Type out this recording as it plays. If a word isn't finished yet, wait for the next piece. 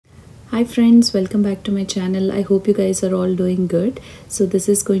Hi friends, welcome back to my channel. I hope you guys are all doing good. So this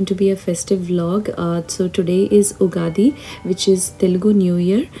is going to be a festive vlog. So today is Ugadi, which is Telugu New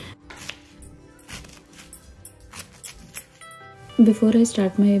Year. Before I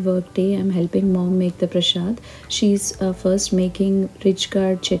start my work day, I'm helping mom make the prasad. She's first making rich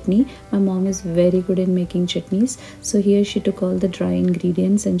gourd chutney. My mom is very good in making chutneys. So here she took all the dry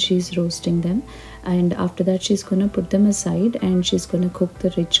ingredients and she's roasting them. And after that she's gonna put them aside and she's gonna cook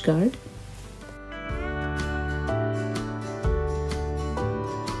the rich gourd.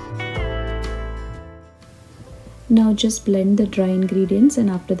 Now just blend the dry ingredients and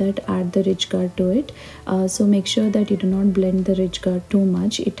after that add the rich gourd to it. So make sure that you do not blend the rich gourd too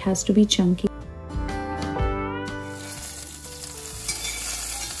much. It has to be chunky.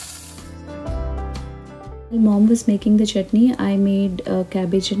 While mom was making the chutney, I made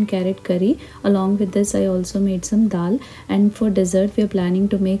cabbage and carrot curry. Along with this, I also made some dal. And for dessert, we are planning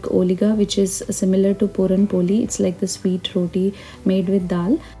to make oliga, which is similar to puran poli. It's like the sweet roti made with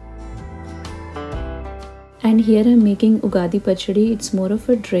dal. And here I'm making Ugadi Pachadi. It's more of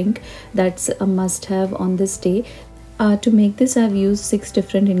a drink that's a must-have on this day. To make this, I've used 6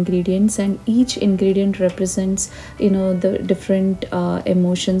 different ingredients, and each ingredient represents, the different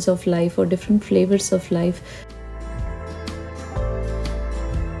emotions of life or different flavors of life.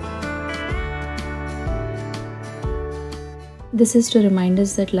 This is to remind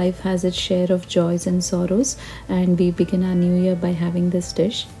us that life has its share of joys and sorrows, and we begin our new year by having this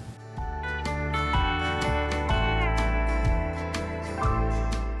dish.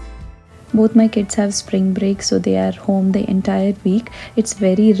 Both my kids have spring break, so they are home the entire week. It's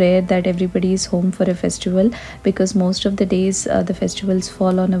very rare that everybody is home for a festival because most of the days the festivals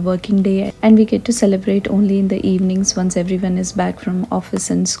fall on a working day and we get to celebrate only in the evenings once everyone is back from office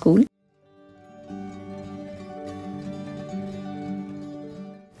and school.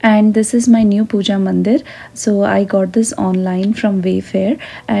 And this is my new Puja Mandir. So I got this online from Wayfair,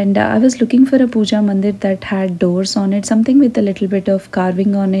 and I was looking for a Puja Mandir that had doors on it, something with a little bit of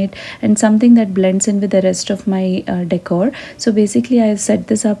carving on it and something that blends in with the rest of my decor. So basically I set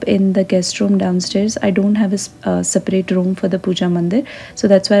this up in the guest room downstairs. I don't have a separate room for the Puja Mandir, so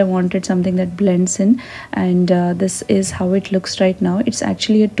that's why I wanted something that blends in. And this is how it looks right now. It's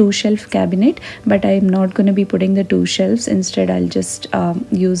actually a 2-shelf cabinet, but I'm not going to be putting the 2 shelves. Instead I'll just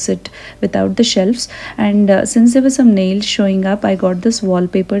use it without the shelves. And since there were some nails showing up, I got this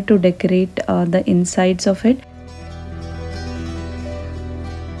wallpaper to decorate the insides of it.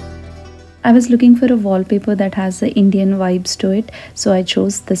 I was looking for a wallpaper that has the Indian vibes to it, so I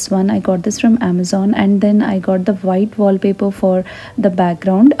chose this one. I got this from Amazon, and then I got the white wallpaper for the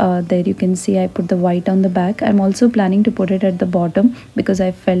background. There you can see I put the white on the back. I'm also planning to put it at the bottom because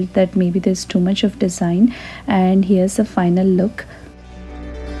I felt that maybe there's too much of design. And here's the final look.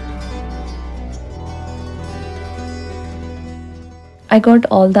 I got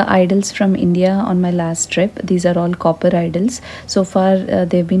all the idols from India on my last trip. These are all copper idols. So far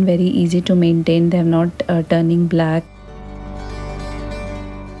they've been very easy to maintain. They're not turning black.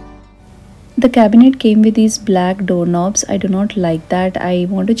 The cabinet came with these black doorknobs. I do not like that. I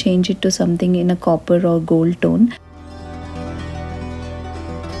want to change it to something in a copper or gold tone.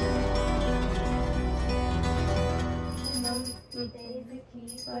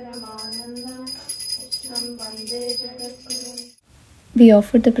 We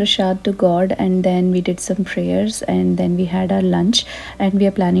offered the prasad to God, and then we did some prayers, and then we had our lunch, and we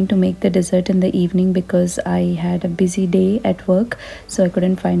are planning to make the dessert in the evening because I had a busy day at work, so I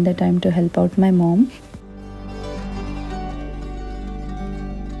couldn't find the time to help out my mom.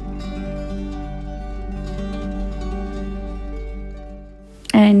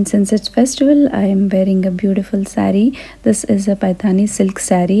 And since it's festival, I am wearing a beautiful sari. This is a Paithani silk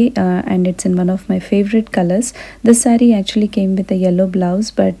sari and it's in one of my favorite colors. This sari actually came with a yellow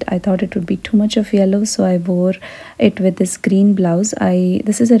blouse, but I thought it would be too much of yellow, so I wore it with this green blouse.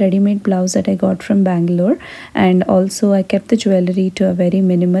 This is a ready-made blouse that I got from Bangalore, and also I kept the jewelry to a very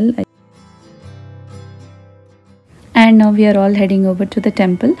minimal. And now we are all heading over to the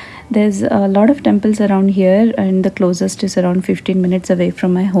temple. There's a lot of temples around here, and the closest is around 15 minutes away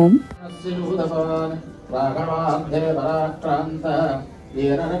from my home.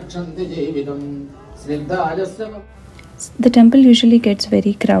 The temple usually gets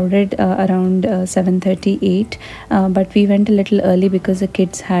very crowded around 7:38, but we went a little early because the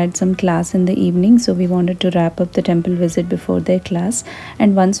kids had some class in the evening, so we wanted to wrap up the temple visit before their class.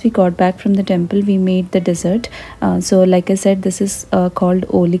 And once we got back from the temple, we made the dessert. So like I said, this is called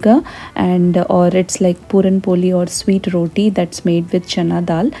oliga, and or it's like puran poli or sweet roti that's made with chana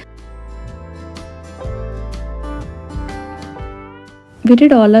dal. We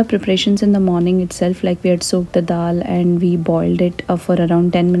did all our preparations in the morning itself, like we had soaked the dal and we boiled it for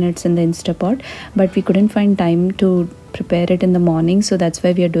around 10 minutes in the Instapot, but we couldn't find time to prepare it in the morning, so that's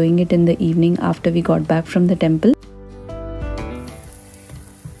why we are doing it in the evening after we got back from the temple.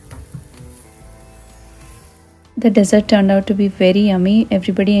 The dessert turned out to be very yummy.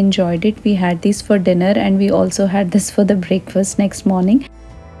 Everybody enjoyed it. We had these for dinner and we also had this for the breakfast next morning.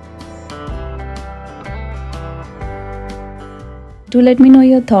 Do let me know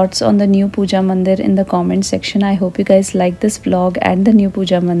your thoughts on the new Puja Mandir in the comment section. I hope you guys like this vlog and the new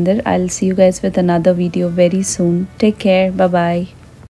Puja Mandir. I'll see you guys with another video very soon. Take care. Bye bye.